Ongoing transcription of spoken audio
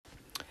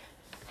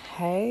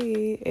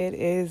Hey, it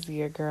is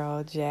your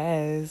girl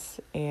Jazz,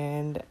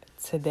 and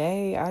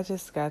today I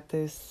just got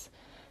this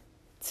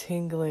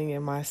tingling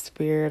in my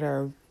spirit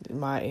or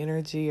my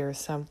energy or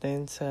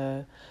something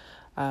to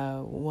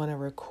want to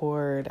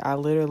record. I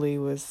literally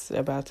was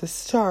about to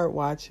start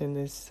watching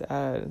this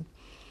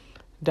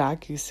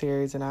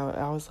docu-series, and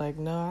I was like,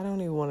 no, I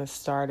don't even want to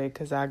start it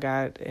because I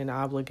got an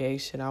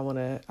obligation.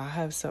 I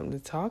have something to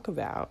talk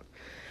about.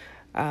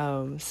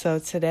 So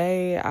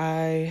today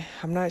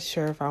I'm not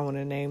sure if I want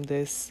to name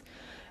this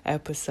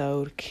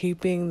episode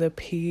Keeping the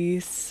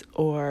Peace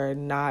or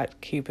Not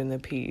Keeping the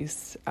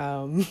Peace.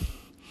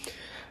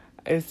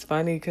 It's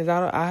funny because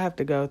I have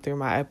to go through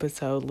my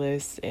episode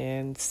list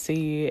and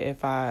see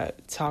if I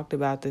talked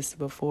about this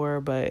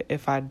before, but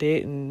if I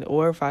didn't,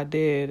 or if I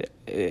did,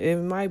 it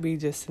might be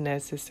just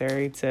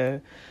necessary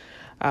to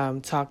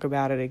talk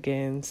about it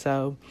again.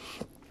 So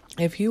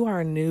if you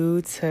are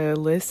new to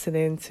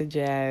listening to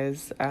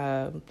jazz,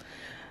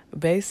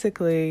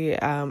 basically,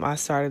 I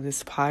started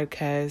this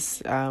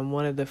podcast.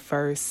 One of the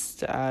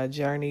first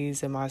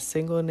journeys in my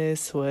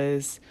singleness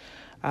was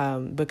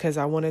because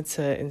I wanted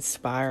to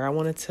inspire. I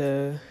wanted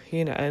to,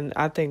 and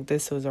I think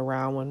this was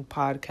around when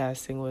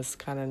podcasting was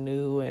kind of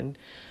new and,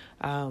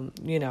 a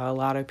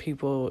lot of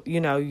people,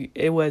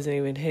 it wasn't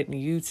even hitting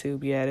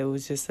YouTube yet. It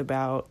was just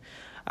about,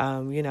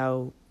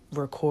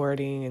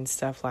 recording and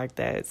stuff like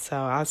that.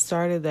 So I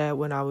started that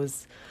when I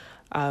was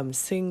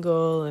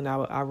single, and I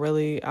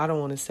don't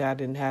want to say I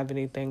didn't have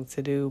anything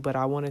to do, but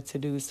I wanted to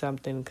do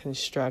something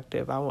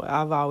constructive.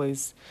 I've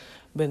always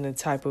been the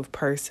type of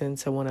person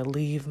to want to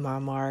leave my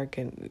mark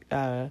and,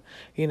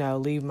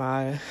 leave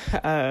my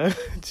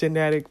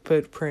genetic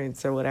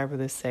footprints or whatever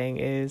the saying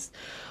is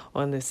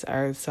on this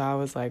earth. So I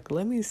was like,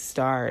 let me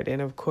start.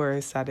 And of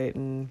course, I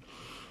didn't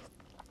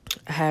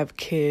have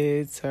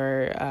kids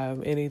or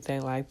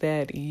anything like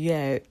that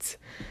yet.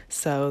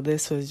 So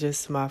this was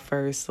just my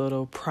first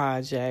little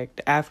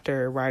project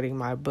after writing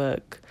my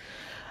book.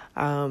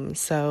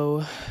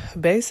 So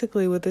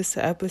basically with this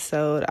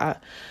episode,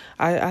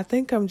 I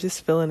think I'm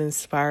just feeling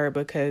inspired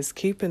because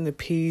keeping the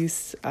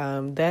peace,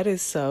 that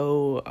is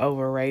so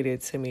overrated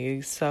to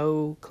me,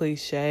 so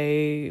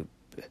cliche.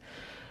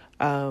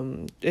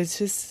 It's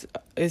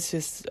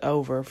just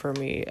over for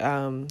me.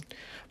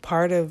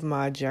 Part of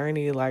my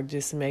journey, like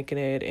just making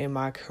it in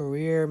my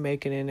career,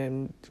 making it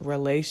in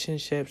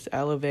relationships,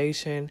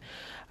 elevation,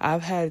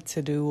 I've had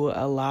to do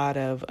a lot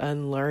of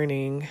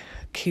unlearning,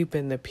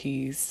 keeping the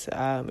peace.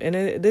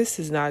 This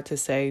is not to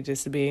say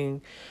just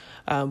being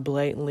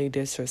blatantly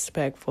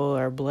disrespectful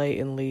or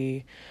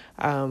blatantly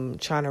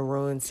trying to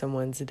ruin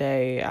someone's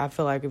day. I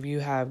feel like if you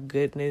have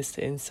goodness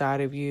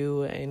inside of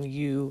you and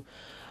you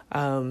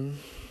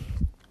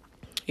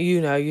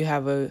you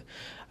have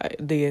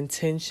the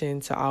intention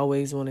to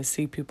always want to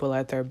see people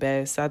at their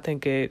best. I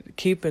think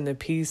keeping the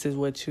peace is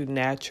what you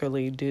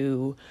naturally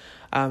do.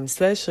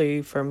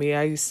 Especially for me,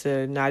 I used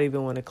to not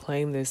even want to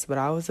claim this, but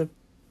I was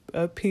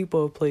a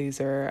people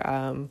pleaser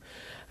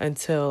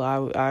until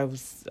I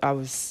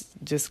was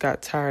just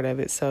got tired of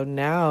it. So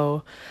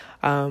now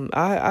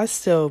I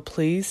still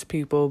please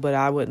people, but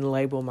I wouldn't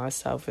label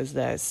myself as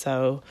that.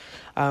 So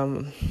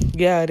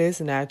it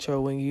is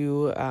natural when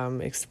you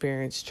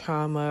experience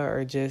trauma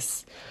or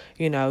just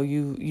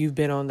you've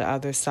been on the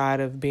other side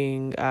of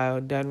being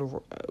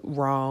done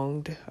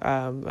wronged.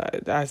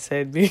 I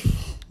said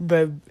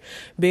but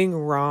being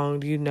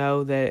wronged,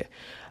 that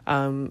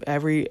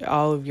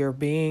all of your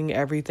being,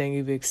 everything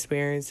you've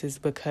experienced is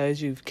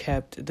because you've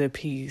kept the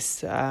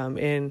peace. I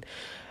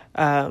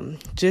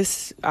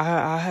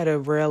had to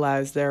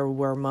realize there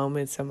were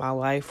moments in my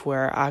life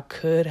where I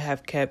could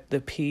have kept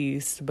the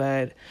peace,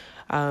 but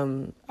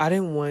I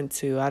didn't want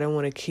to. I didn't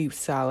want to keep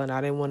silent.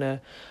 I didn't want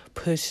to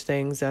push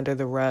things under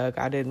the rug.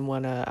 I didn't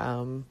want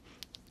to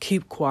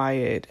keep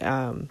quiet.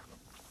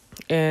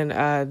 And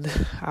I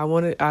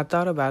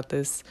thought about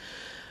this,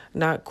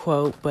 not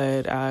quote,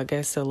 but I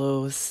guess a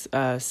little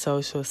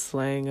social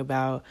slang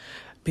about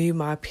be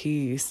my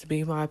peace,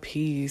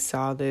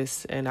 all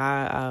this. And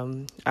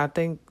I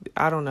think,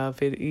 I don't know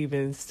if it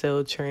even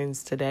still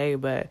trends today,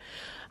 but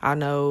I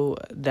know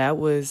that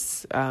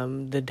was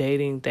the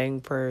dating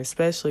thing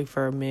especially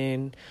for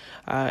men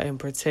in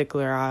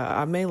particular.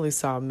 I mainly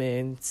saw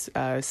men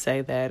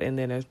say that, and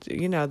then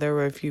there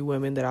were a few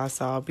women that I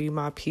saw be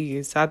my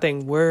peace. I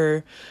think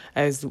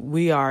as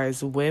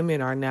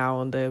women are now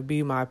on the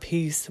be my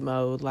peace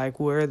mode. Like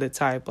we're the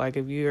type, like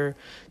if you're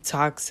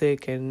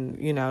toxic and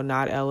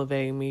not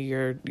elevating me,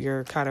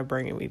 you're kind of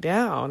bringing me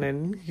down,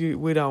 and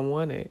we don't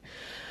want it.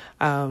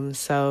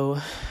 So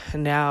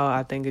now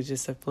I think it's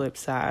just a flip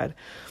side.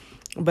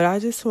 But I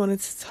just wanted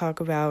to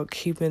talk about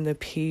keeping the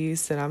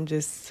peace, and I'm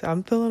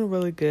feeling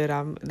really good.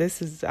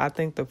 This is, I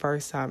think, the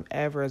first time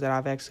ever that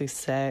I've actually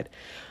sat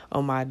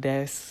on my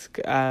desk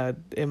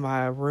in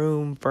my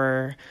room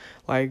for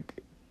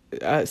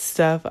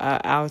stuff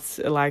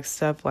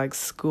stuff like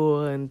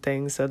school and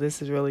things. So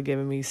this is really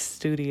giving me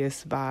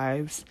studious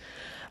vibes.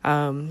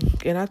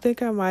 And I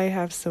think I might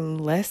have some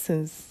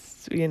lessons,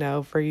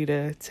 for you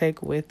to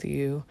take with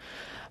you.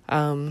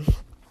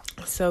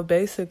 So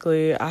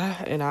basically,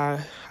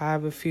 I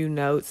have a few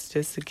notes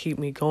just to keep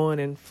me going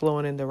and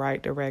flowing in the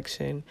right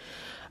direction.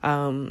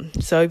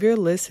 So if you're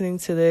listening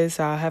to this,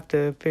 I'll have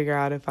to figure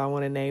out if I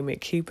want to name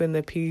it Keeping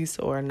the Peace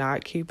or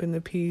Not Keeping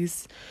the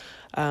Peace.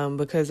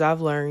 Because I've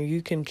learned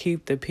you can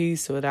keep the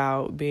peace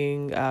without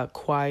being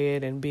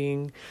quiet and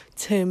being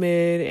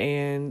timid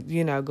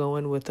and,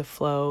 going with the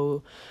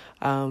flow,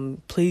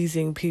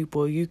 pleasing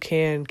people. You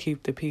can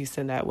keep the peace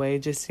in that way.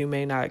 Just you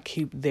may not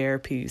keep their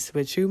peace,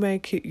 but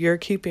you're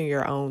keeping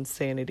your own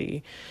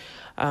sanity.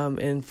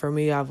 And for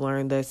me, I've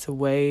learned that's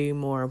way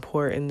more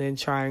important than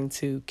trying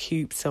to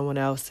keep someone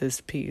else's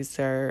peace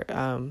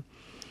or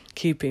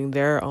keeping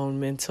their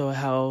own mental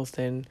health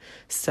and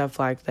stuff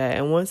like that.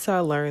 And once I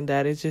learned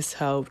that, it just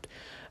helped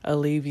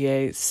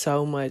alleviate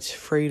so much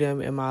freedom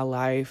in my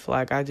life.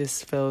 Like, I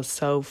just feel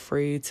so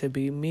free to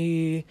be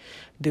me,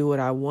 do what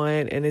I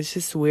want. And it's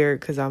just weird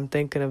because I'm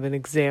thinking of an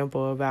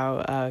example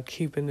about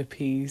keeping the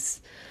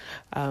peace.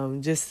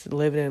 Just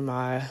living in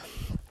my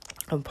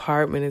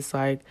apartment is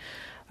like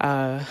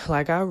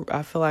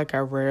I feel like I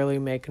rarely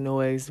make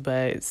noise,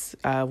 but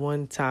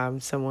one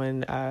time someone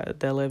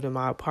that lived in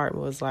my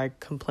apartment was like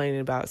complaining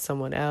about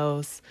someone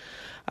else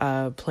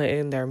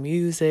playing their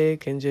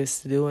music and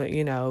just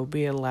doing,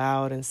 being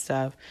loud and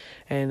stuff.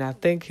 And I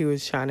think he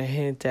was trying to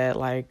hint at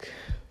like,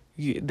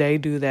 they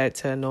do that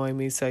to annoy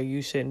me, so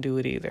you shouldn't do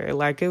it either.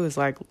 Like, it was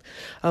like,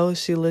 oh,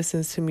 she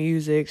listens to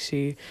music.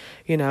 She,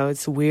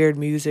 it's weird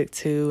music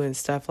too and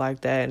stuff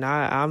like that. And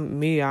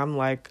I'm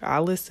like, I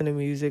listen to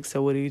music,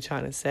 so what are you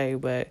trying to say?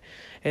 But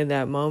in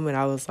that moment,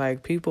 I was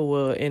like, people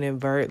will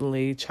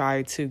inadvertently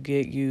try to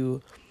get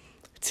you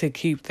to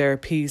keep their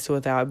peace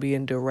without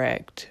being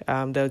direct.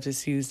 They'll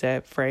just use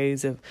that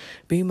phrase of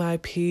be my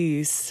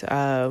peace.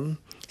 So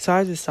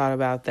I just thought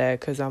about that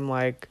because I'm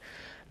like,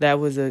 that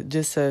was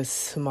just a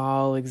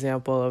small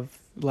example of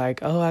like,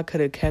 oh, I could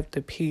have kept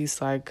the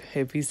peace. Like,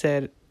 if he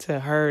said to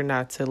her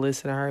not to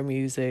listen to her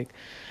music,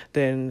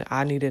 then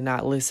I need to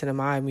not listen to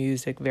my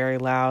music very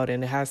loud.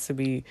 And it has to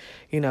be,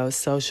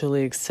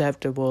 socially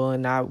acceptable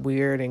and not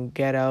weird and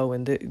ghetto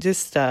and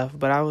just stuff.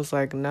 But I was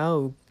like,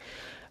 no,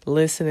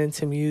 listening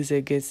to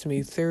music gets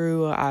me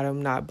through.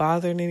 I'm not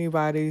bothering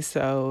anybody.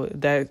 So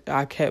that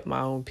I kept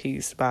my own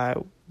peace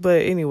by.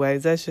 But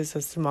anyways, that's just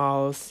a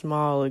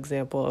small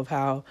example of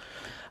how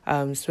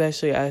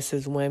especially us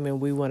as women,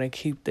 we want to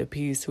keep the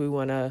peace. We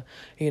want to,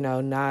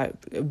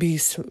 not be,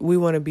 we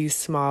want to be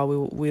small.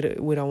 We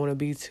don't want to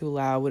be too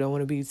loud. We don't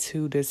want to be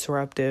too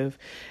disruptive.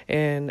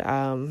 And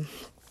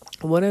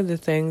one of the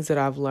things that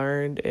I've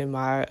learned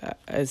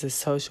as a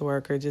social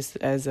worker, just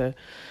as a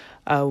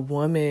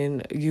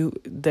woman,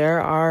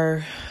 there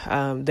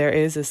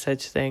is a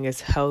such thing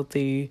as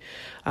healthy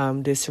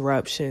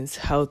disruptions,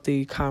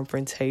 healthy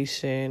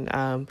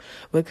confrontation,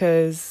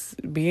 because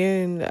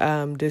being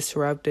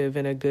disruptive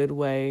in a good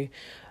way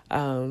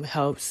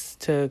helps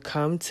to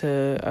come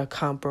to a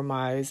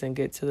compromise and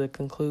get to the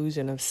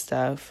conclusion of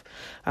stuff.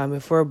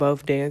 If we're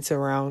both dancing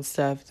around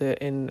stuff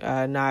and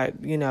not,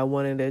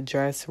 wanting to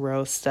address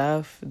real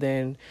stuff,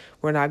 then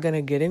we're not going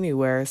to get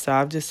anywhere. So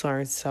I've just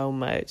learned so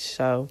much.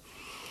 So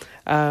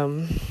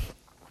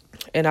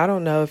and I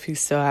don't know if you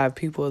still have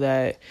people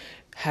that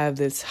have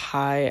this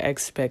high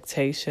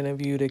expectation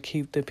of you to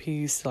keep the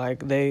peace. Like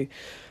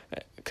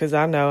because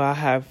I know I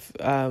have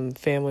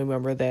family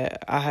member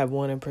that I have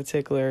one in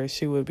particular.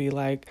 She would be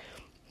like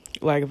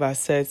if I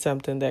said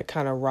something that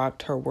kind of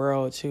rocked her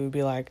world, she would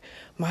be like,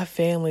 my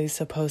family's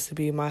supposed to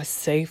be my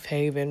safe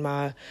haven,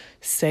 my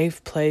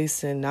safe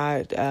place, and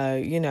not,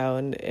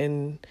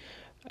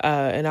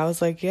 and I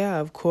was like, yeah,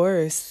 of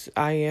course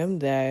I am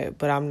that,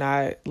 but I'm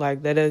not,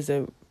 like, that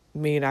doesn't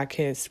mean I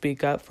can't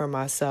speak up for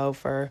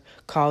myself or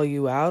call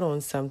you out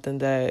on something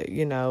that,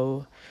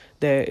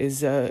 that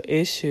is a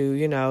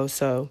issue,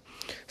 so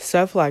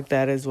stuff like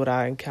that is what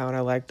I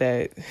encounter, like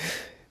that,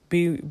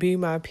 be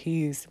my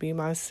peace, be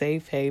my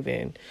safe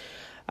haven,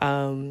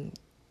 and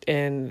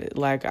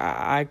like,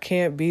 I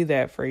can't be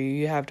that for you.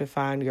 You have to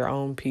find your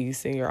own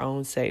peace and your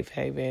own safe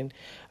haven.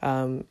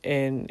 And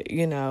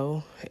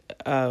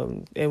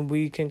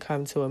we can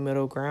come to a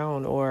middle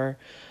ground or,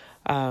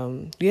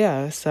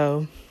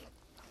 so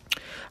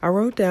I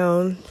wrote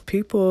down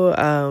people,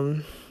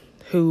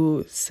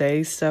 who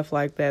say stuff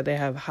like that. They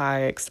have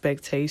high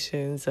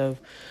expectations of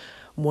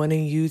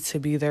wanting you to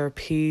be their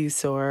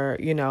peace or,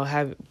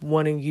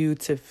 wanting you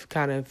to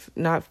kind of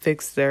not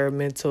fix their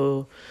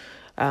mental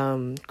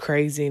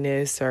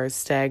craziness or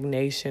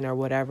stagnation or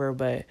whatever,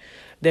 but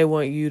they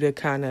want you to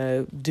kind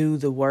of do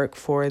the work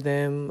for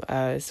them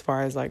as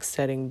far as like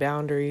setting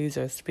boundaries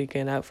or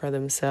speaking up for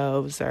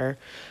themselves or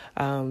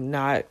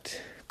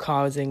not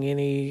causing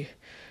any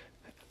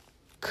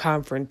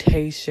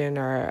confrontation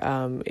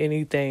or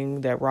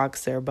anything that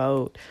rocks their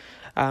boat.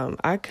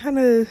 I kind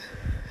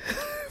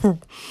of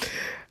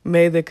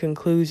made the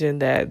conclusion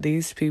that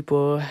these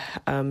people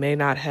may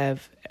not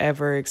have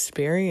ever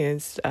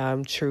experienced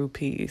true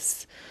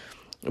peace,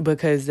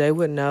 because they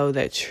would know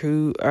that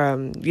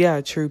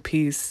true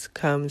peace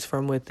comes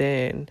from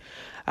within.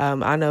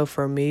 I know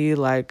for me,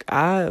 like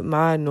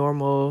my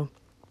normal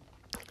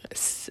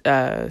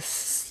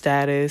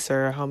status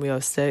or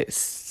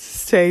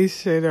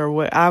homeostasis or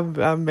what.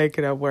 I'm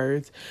making up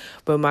words,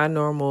 but my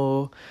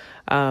normal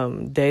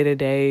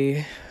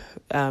day-to-day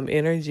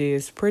energy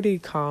is pretty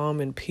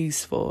calm and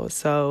peaceful.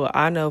 So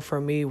I know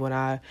for me, when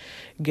I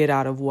get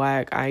out of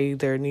whack, I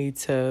either need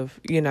to,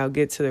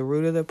 get to the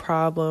root of the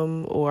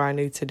problem, or I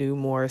need to do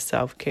more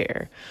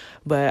self-care.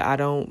 But I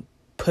don't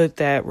put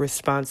that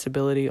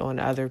responsibility on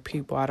other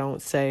people. I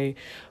don't say,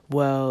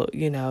 well,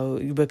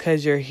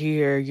 because you're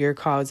here, you're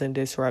causing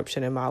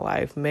disruption in my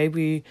life.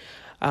 Maybe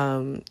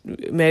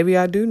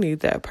I do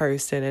need that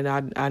person,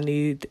 and I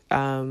need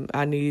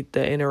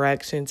the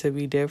interaction to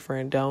be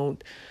different.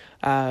 Don't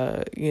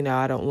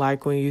I don't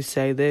like when you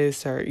say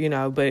this, or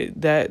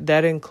but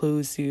that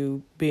includes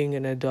you being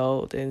an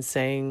adult and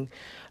saying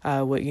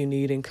what you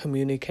need and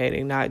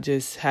communicating, not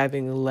just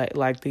having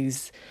like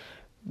these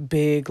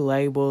big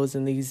labels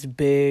and these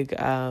big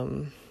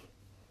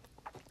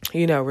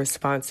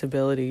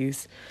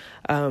responsibilities.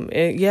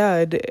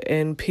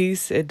 And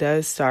peace, it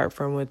does start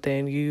from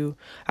within.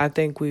 I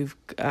think we've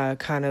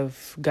kind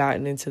of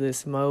gotten into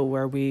this mode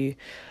where we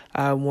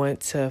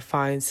want to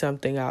find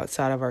something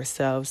outside of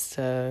ourselves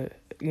to,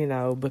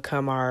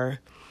 become our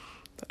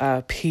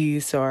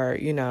peace, or,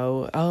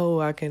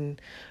 I can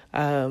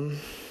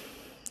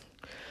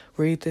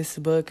read this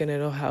book and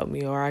it'll help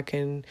me, or I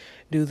can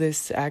do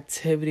this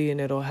activity and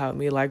it'll help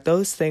me. Like,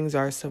 those things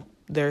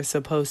they're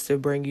supposed to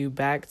bring you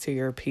back to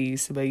your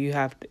peace, but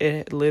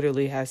it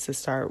literally has to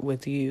start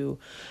with you.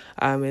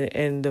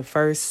 And the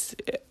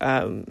first,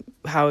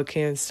 how it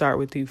can start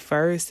with you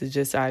first is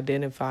just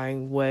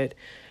identifying what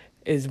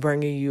is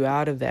bringing you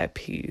out of that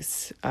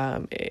peace.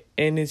 And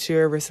it's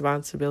your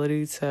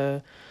responsibility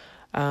to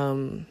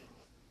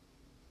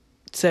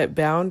set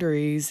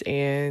boundaries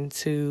and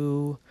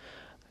to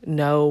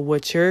know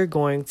what you're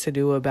going to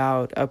do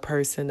about a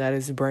person that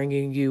is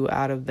bringing you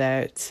out of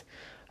that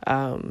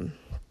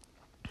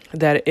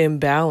that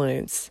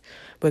imbalance.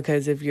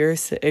 Because if you're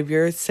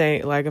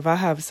saying, like, if I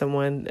have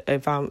someone,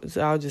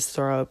 I'll just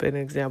throw up an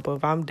example.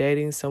 If I'm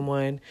dating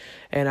someone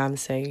and I'm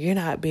saying, you're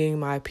not being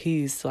my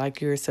peace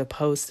like you're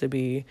supposed to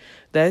be,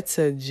 that's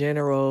a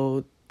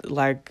general,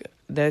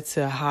 that's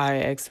a high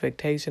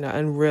expectation, an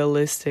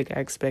unrealistic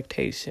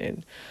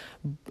expectation.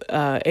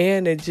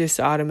 And it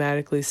just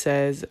automatically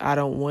says, I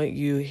don't want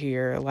you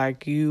here.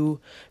 Like, you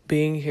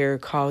being here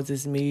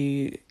causes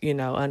me,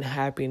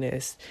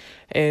 unhappiness.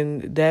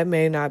 And that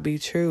may not be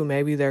true.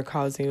 Maybe they're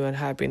causing you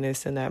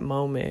unhappiness in that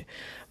moment.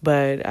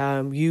 But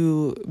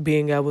you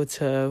being able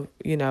to,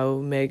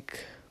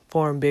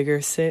 form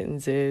bigger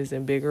sentences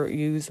and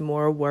use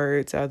more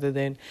words other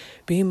than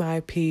be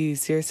my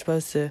peace. You're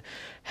supposed to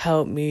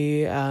help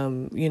me,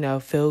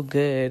 feel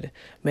good.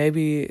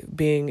 Maybe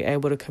being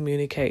able to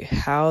communicate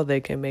how they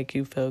can make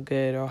you feel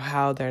good, or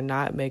how they're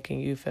not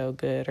making you feel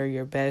good, or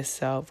your best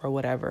self, or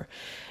whatever.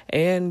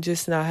 And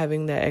just not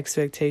having that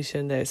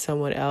expectation that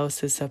someone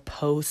else is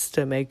supposed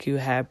to make you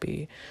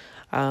happy.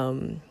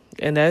 And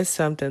that's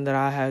something that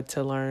I had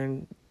to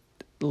learn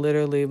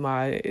literally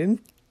my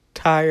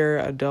entire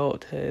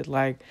adulthood.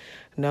 Like,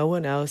 no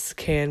one else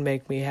can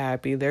make me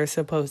happy. They're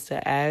supposed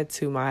to add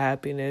to my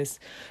happiness.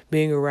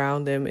 Being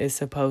around them is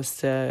supposed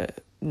to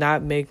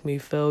not make me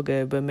feel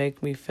good, but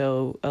make me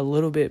feel a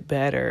little bit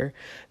better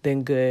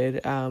than good.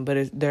 But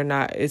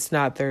it's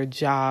not their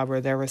job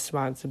or their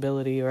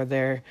responsibility or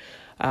their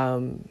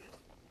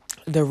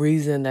the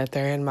reason that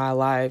they're in my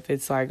life.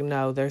 It's like,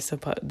 no, they're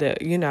supposed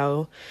that,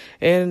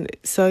 and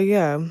so,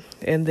 yeah.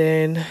 And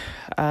then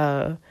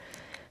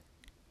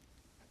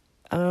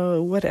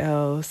what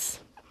else?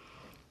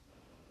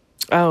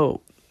 Oh,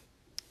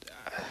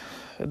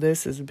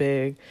 this is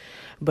big.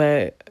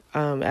 But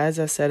as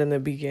I said in the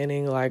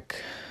beginning, like,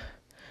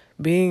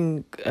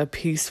 being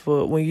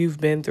when you've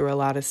been through a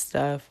lot of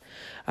stuff,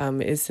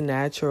 it's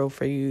natural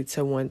for you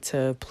to want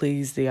to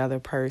please the other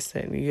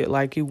person.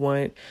 You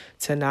want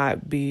to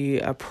not be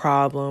a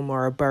problem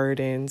or a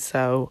burden.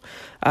 So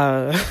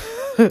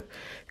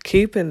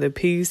keeping the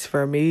peace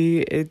for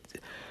me,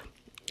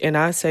 and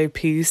I say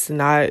peace,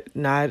 not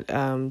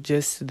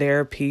just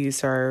their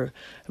peace or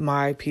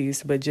my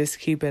peace, but just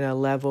keeping a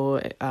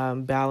level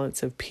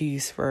balance of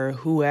peace for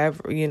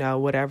whoever,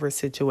 whatever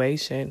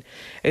situation.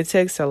 It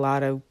takes a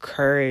lot of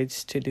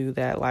courage to do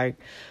that. Like,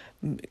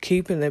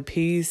 keeping the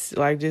peace,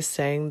 like, just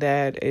saying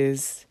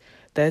that's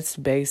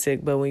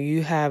basic. But when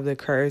you have the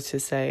courage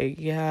to say,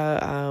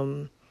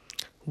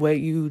 what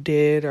you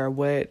did or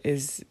what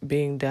is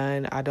being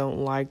done, I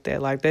don't like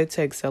that. Like, that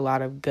takes a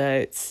lot of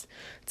guts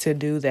to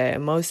do that.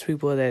 And most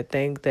people that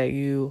think that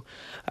you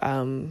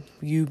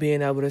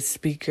being able to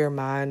speak your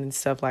mind and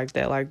stuff like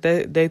that, like,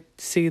 they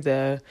see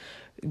the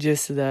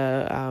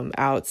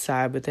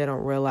outside, but they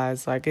don't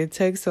realize, like, it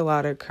takes a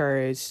lot of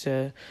courage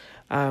to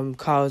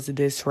cause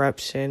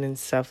disruption and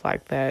stuff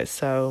like that.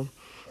 So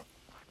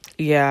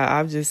yeah,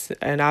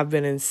 I've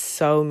been in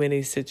so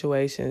many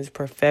situations,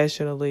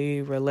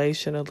 professionally,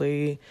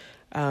 relationally,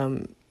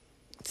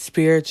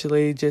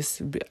 spiritually,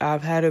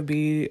 I've had to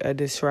be a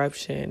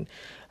disruption.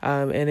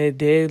 And it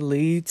did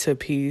lead to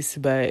peace,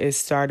 but it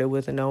started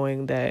with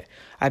knowing that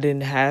I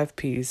didn't have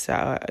peace,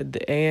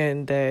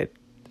 and that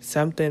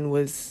something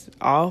was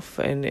off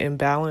and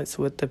imbalanced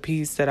with the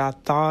peace that I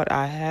thought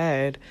I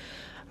had.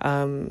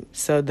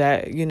 So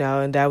that,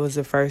 and that was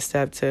the first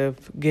step to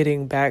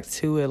getting back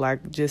to it,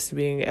 like just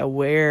being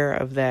aware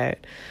of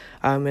that.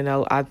 And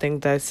I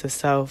think that's a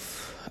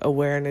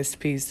self-awareness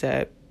piece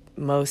that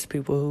most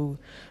people who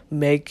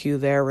make you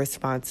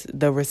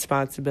the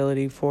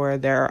responsibility for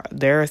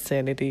their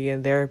sanity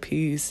and their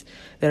peace,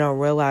 they don't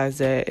realize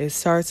that it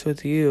starts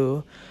with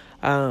you.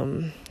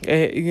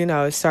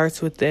 It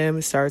starts with them,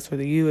 it starts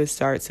with you, it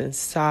starts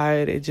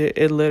inside.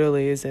 It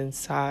literally is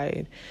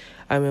inside.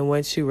 I mean,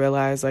 once you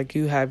realize like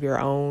you have your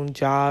own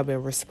job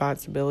and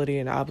responsibility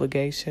and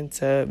obligation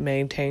to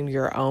maintain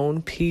your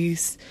own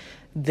peace,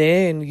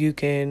 then you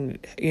can,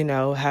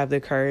 have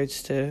the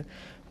courage to,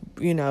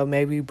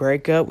 maybe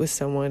break up with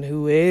someone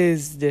who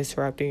is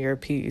disrupting your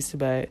peace.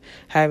 But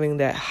having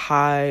that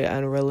high,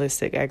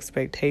 unrealistic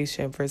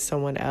expectation for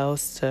someone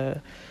else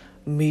to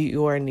meet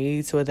your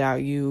needs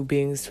without you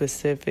being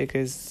specific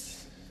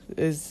is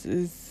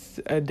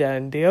a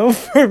done deal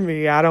for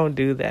me. I don't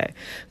do that,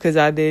 because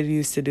I did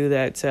used to do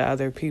that to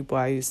other people.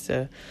 I used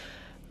to,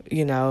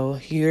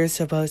 you're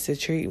supposed to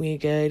treat me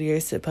good,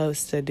 you're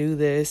supposed to do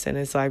this, and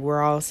it's like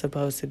we're all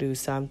supposed to do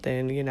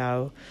something,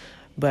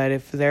 but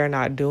if they're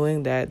not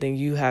doing that, then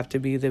you have to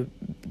be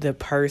the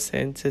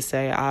person to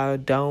say, I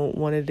don't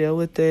want to deal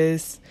with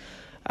this.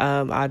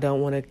 I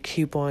don't want to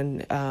keep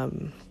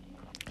on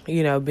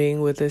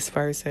being with this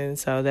person.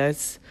 So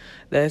that's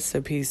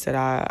the piece that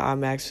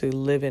I'm actually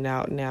living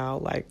out now,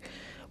 like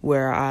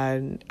where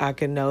I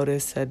can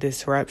notice a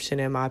disruption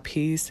in my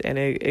peace, and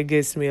it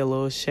gets me a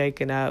little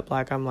shaken up.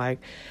 Like I'm like,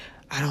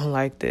 I don't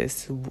like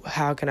this.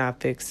 How can I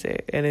fix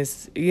it? And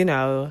it's,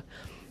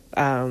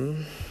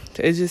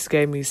 it just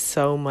gave me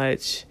so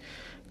much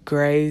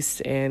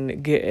grace, and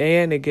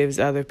it gives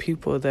other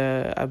people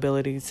the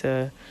ability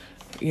to,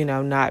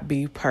 not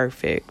be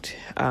perfect.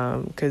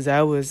 'Cause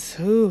that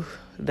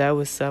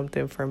was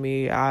something for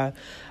me. I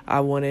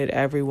wanted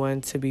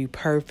everyone to be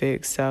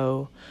perfect.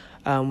 So,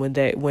 and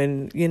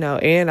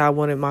I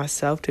wanted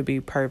myself to be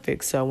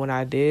perfect. So when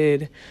I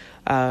did,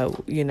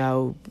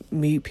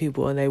 meet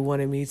people and they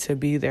wanted me to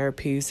be their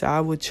peace, I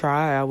would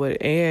try.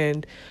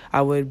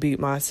 I would beat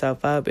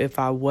myself up if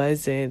I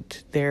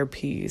wasn't their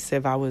peace,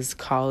 if I was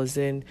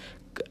causing,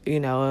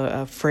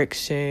 a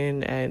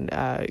friction and,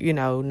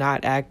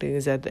 not acting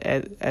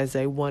as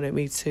they wanted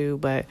me to.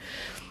 But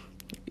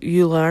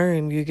you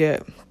learn, you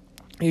get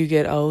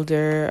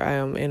older,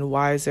 and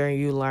wiser, and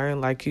you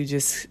learn, like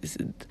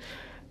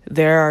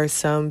there are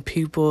some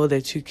people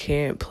that you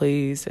can't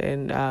please,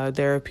 and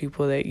there are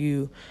people that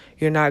you're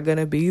not going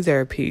to be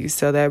their peace.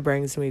 So that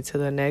brings me to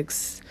the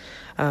next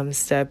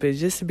step, is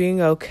just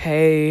being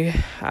okay.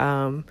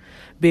 I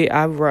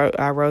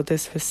wrote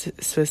this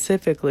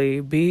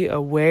specifically: be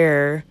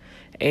aware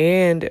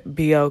and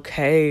be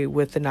okay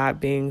with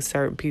not being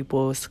certain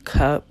people's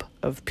cup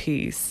of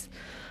peace.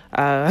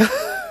 I'm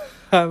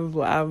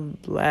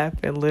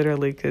laughing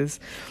literally, because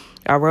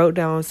I wrote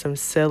down some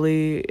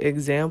silly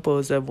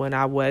examples of when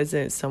I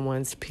wasn't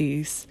someone's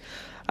peace.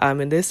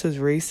 And this was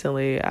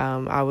recently.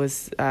 I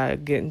was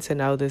getting to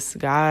know this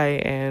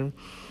guy, and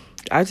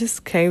I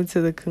just came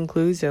to the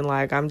conclusion,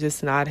 like, I'm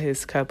just not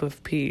his cup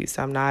of peace.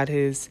 I'm not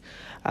his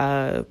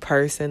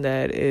person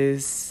that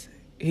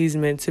he's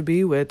meant to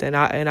be with. And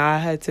I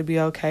had to be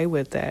okay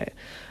with that.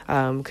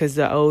 Because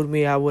the old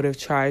me, I would have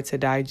tried to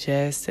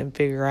digest and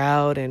figure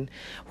out, and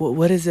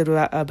what is it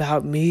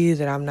about me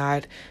that I'm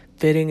not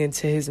fitting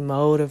into his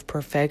mode of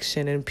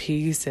perfection and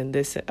peace. And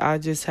this, I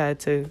just had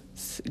to,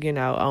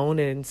 own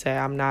it and say,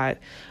 I'm not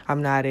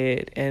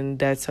it.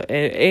 And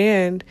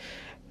and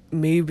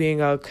me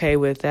being okay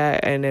with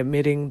that and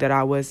admitting that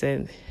I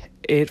wasn't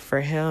it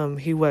for him.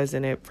 He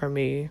wasn't it for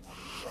me.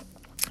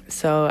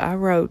 So I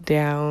wrote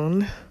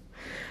down,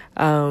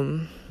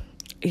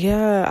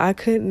 I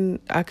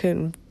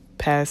couldn't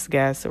pass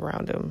gas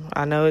around him.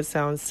 I know it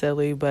sounds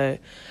silly, but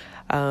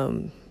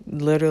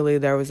literally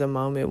there was a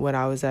moment when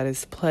I was at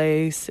his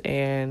place,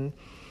 and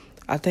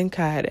I think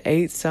I had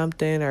ate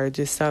something, or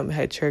just something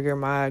had triggered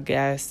my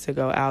gas to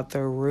go out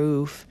the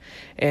roof,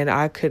 and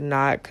I could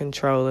not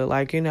control it.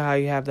 Like, how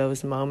you have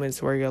those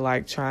moments where you're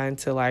like trying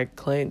to like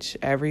clench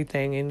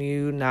everything in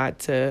you not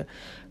to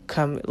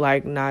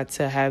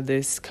have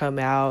this come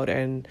out,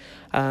 and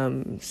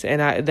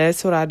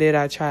that's what I did.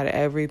 I tried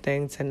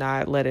everything to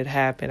not let it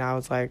happen. I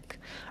was like,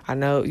 I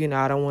know,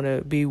 I don't want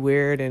to be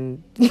weird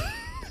and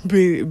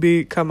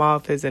come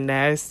off as a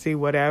nasty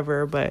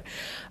whatever, but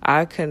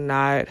I could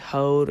not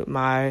hold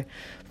my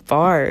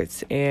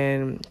farts,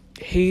 and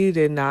he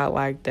did not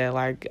like that.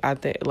 Like, I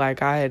think,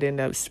 like, I had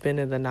ended up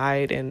spending the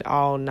night, and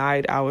all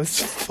night I was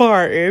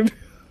farting.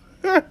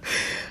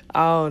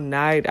 All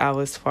night I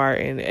was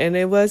farting, and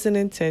it wasn't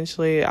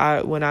intentionally.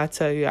 When I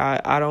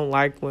don't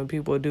like when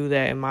people do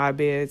that in my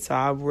bed, so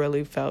I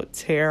really felt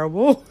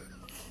terrible.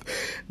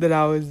 that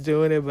I was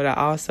doing it, but I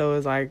also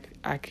was like,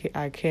 I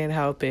can't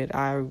help it.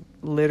 I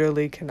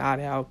literally cannot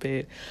help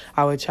it.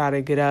 I would try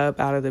to get up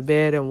out of the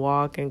bed and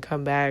walk and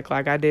come back.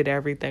 Like, I did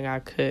everything I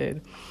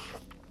could.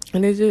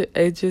 And he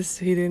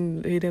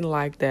didn't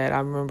like that. I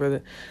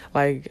remember,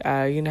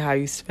 you know how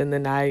you spend the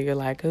night, you're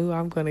like, oh,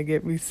 I'm going to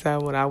get me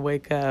some when I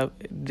wake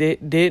up.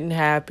 Didn't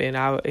happen.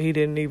 He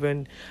didn't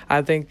even,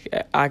 I think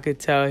I could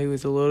tell he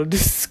was a little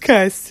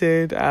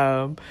disgusted.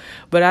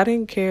 But I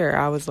didn't care.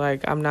 I was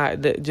like, I'm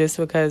not, just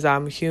because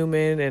I'm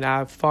human and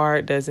I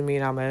fart doesn't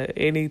mean I'm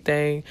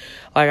anything.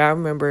 Like, I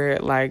remember,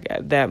 like,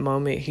 at that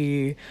moment,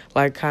 he,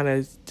 like,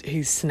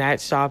 he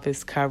snatched off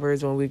his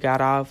covers when we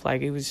got off.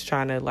 Like, he was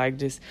trying to,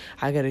 like,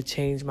 I got to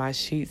change my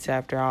sheets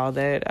after all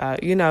that.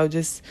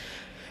 Just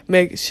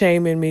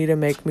shaming me to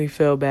make me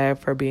feel bad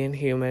for being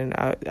human.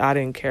 I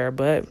didn't care.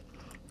 But,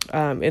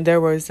 and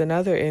there was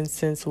another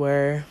instance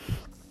where,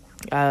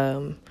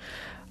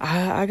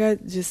 I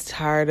got just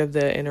tired of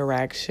the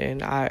interaction.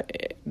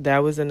 That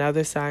was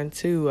another sign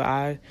too.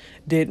 I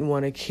didn't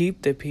want to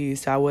keep the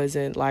peace. I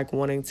wasn't like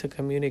wanting to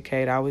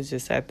communicate. I was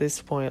just at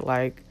this point,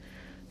 like,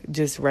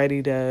 just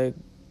ready to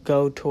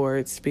go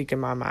towards speaking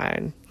my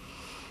mind.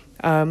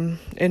 And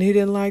he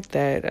didn't like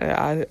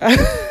that.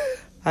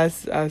 I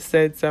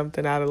said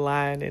something out of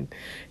line and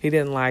he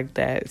didn't like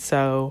that.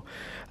 So,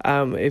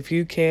 if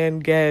you can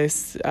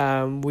guess,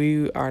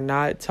 we are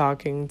not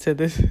talking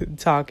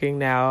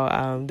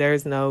now.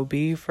 There's no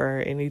beef or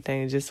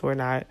anything, just we're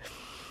not,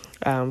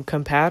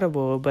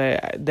 compatible.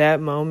 But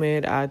that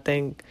moment, I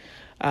think,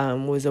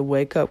 was a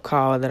wake up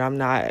call that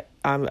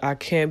I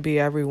can't be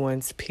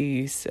everyone's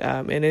peace.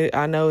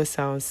 I know it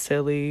sounds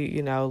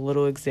silly,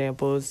 little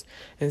examples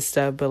and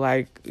stuff, but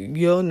like,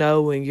 you'll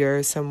know when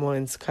you're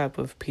someone's cup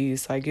of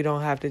peace. Like, you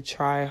don't have to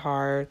try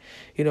hard.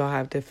 You don't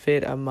have to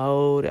fit a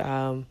mold.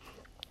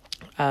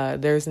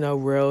 There's no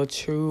real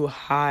true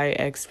high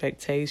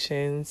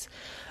expectations.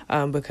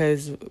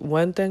 Because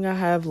one thing I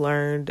have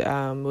learned,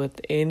 with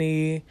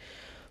any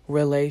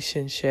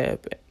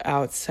relationship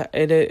outside,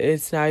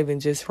 it's not even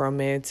just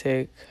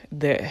romantic,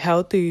 that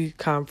healthy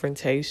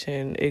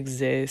confrontation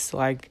exists.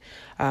 Like,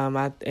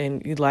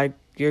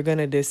 you're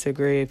gonna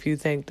disagree. If you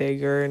think that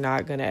you're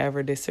not gonna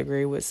ever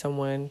disagree with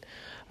someone,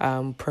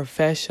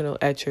 professional,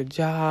 at your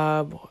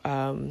job,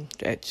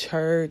 at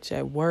church,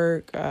 at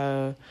work,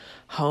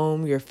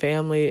 home, your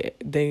family,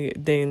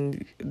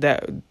 then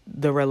that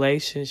the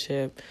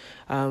relationship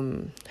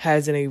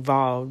hasn't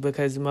evolved,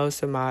 because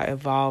most of my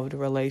evolved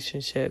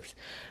relationships,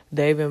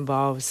 they've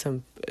involved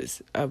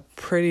a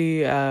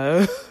pretty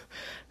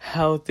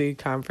healthy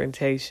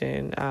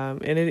confrontation.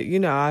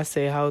 And I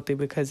say healthy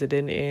because it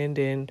didn't end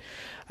in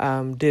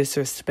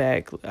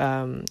disrespect.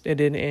 It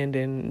didn't end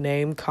in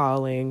name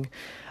calling,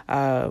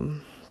 stuff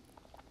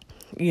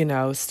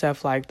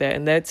like that.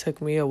 And that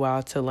took me a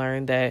while to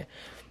learn that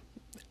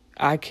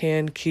I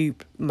can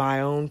keep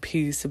my own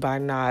peace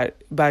by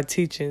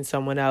teaching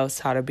someone else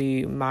how to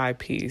be my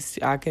peace.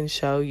 I can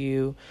show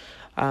you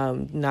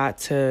not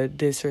to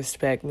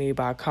disrespect me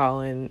by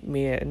calling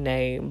me a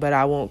name, but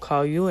I won't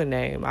call you a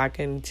name. I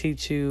can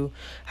teach you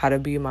how to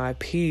be my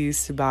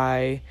peace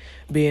by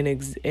being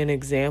an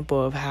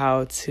example of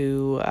how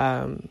to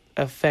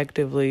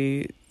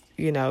effectively,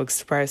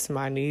 express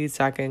my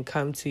needs. I can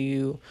come to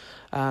you,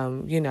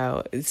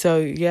 so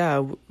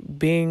yeah,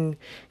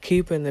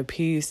 keeping the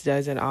peace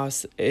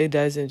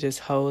doesn't just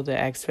hold the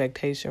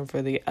expectation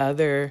for the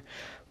other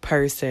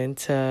person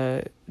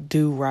to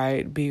do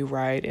right, be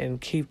right,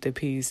 and keep the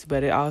peace,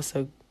 but it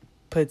also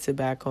puts it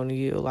back on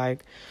you.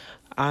 Like,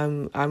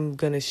 I'm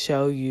gonna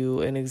show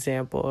you an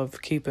example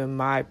of keeping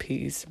my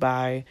peace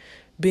by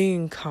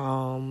being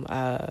calm,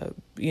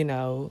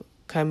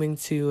 coming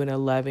to you in a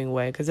loving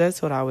way, because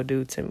that's what I would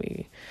do to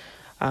me.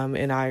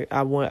 And I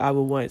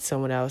would want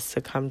someone else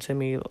to come to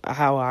me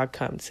how I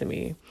come to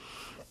me.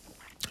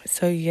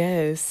 So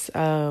yes,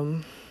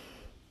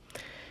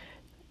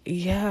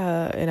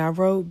 yeah, and I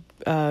wrote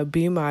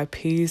 "Be My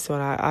Peace"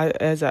 when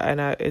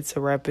it's a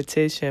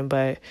repetition,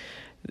 but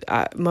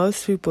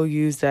most people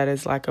use that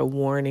as like a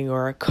warning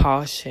or a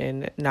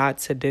caution not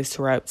to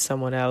disrupt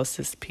someone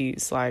else's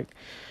peace. Like,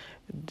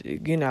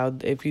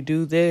 if you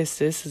do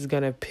this is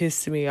gonna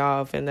piss me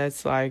off, and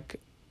that's like,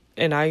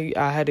 and I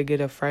had to get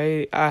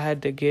afraid. I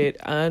had to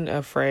get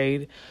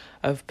unafraid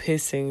of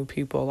pissing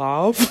people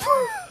off.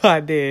 I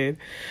did,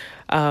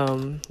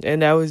 and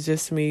that was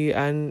just me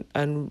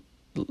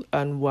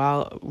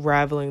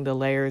unraveling the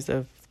layers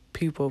of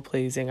people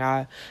pleasing.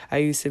 I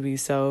used to be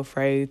so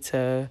afraid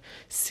to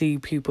see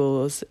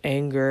people's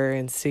anger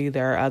and see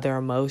their other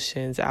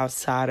emotions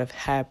outside of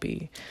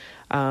happy.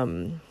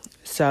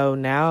 So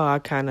now I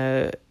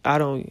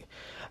don't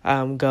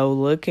go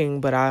looking,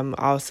 but I'm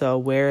also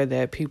aware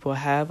that people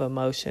have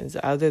emotions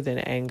other than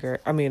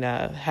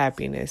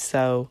happiness.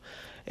 So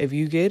if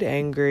you get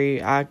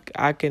angry,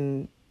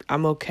 I'm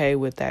okay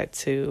with that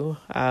too.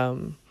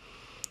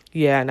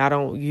 Yeah, and I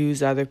don't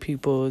use other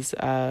people's,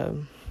 I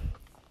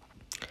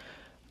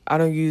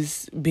don't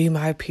use "Be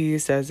My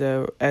Peace" as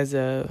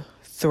a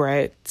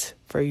threat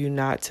for you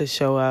not to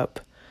show up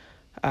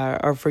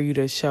or for you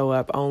to show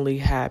up only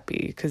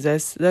happy, because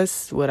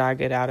that's what I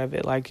get out of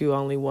it. Like, you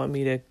only want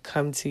me to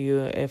come to you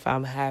if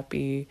I'm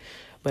happy,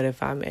 but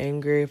if I'm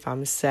angry, if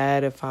I'm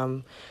sad, if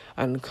I'm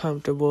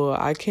uncomfortable,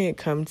 I can't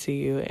come to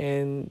you.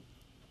 And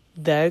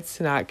that's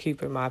not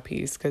keeping my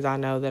peace, because I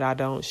know that I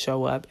don't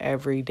show up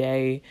every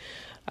day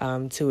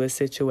to a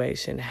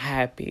situation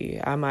happy.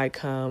 I might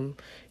come,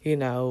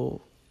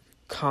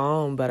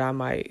 calm, but I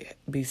might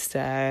be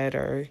sad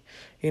or,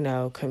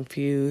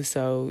 confused.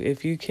 So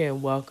if you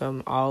can't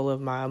welcome all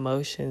of my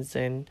emotions,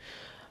 then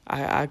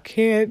I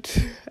can't,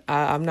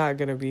 I'm not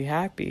going to be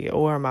happy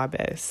or my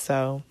best.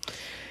 So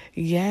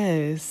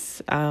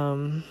yes,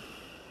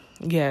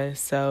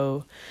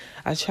 so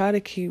I try to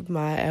keep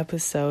my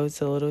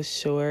episodes a little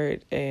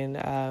short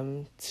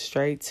and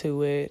straight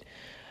to it.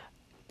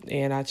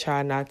 And I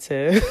try not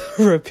to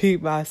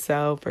repeat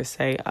myself or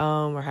say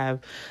or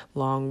have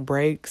long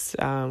breaks,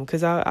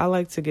 because I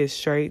like to get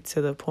straight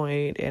to the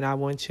point, and I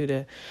want you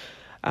to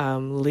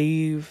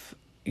leave,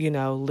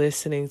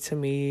 listening to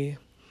me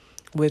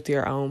with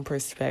your own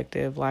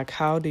perspective. Like,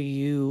 how do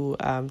you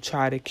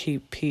try to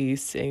keep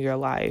peace in your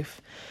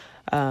life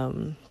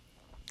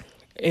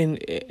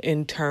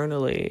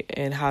internally,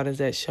 and how does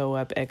that show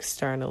up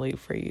externally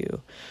for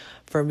you?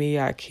 For me,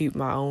 I keep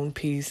my own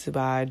peace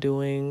by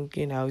doing,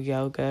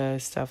 yoga,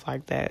 stuff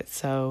like that.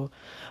 So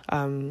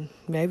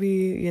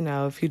maybe,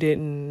 if you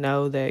didn't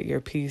know that your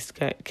peace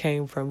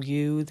came from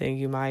you, then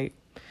you might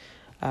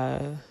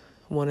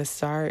want to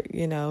start,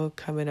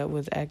 coming up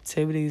with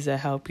activities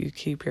that help you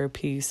keep your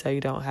peace, so you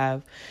don't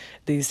have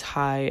these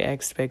high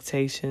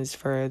expectations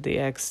for the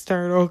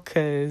external.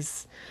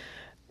 Because,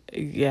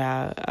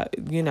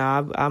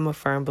 I'm a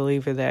firm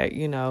believer that,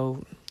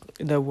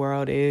 the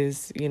world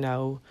is,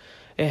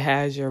 it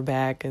has your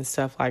back and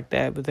stuff like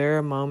that. But there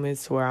are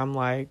moments where I'm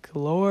like,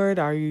 Lord,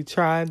 are you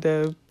trying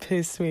to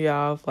piss me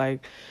off?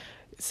 Like,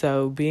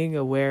 so being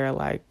aware,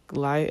 like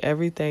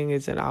everything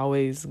isn't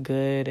always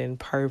good and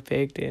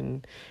perfect.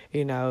 And,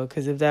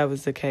 because if that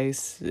was the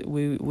case,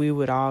 we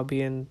would all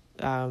be in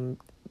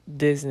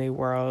Disney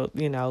World,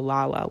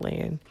 La La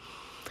Land.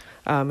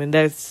 And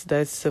that's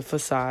the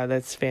facade,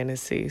 that's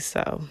fantasy.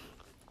 So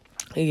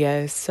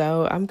yes,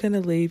 so I'm going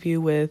to leave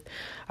you with,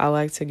 I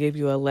like to give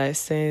you a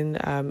lesson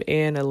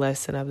and a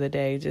lesson of the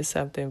day, just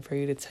something for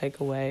you to take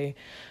away.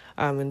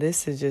 And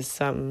this is just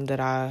something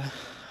that I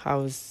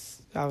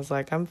was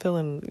like, I'm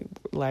feeling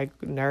like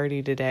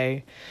nerdy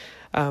today.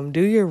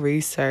 Do your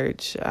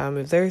research.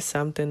 If there's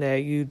something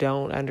that you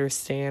don't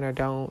understand or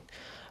don't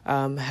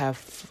have,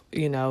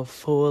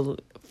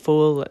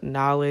 full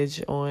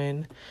knowledge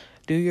on,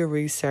 do your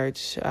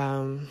research.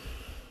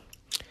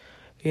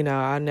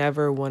 I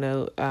never want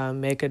to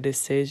make a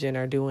decision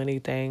or do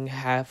anything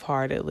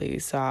half-heartedly.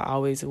 So I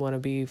always want to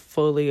be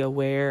fully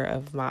aware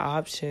of my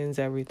options,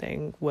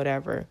 everything,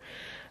 whatever.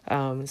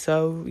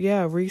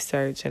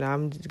 Research. And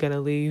I'm going to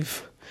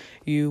leave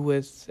you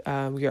with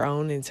your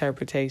own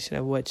interpretation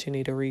of what you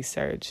need to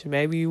research.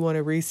 Maybe you want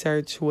to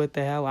research what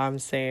the hell I'm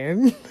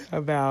saying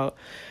about,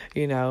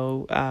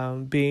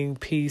 being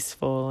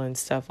peaceful and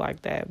stuff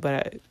like that.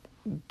 But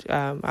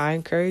I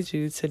encourage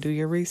you to do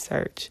your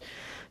research.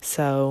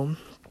 So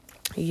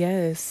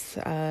yes,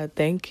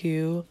 thank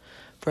you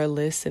for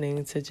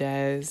listening to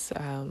Jazz.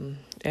 And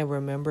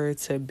remember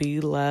to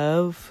be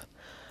loved,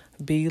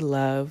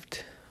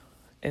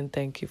 and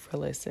thank you for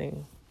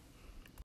listening.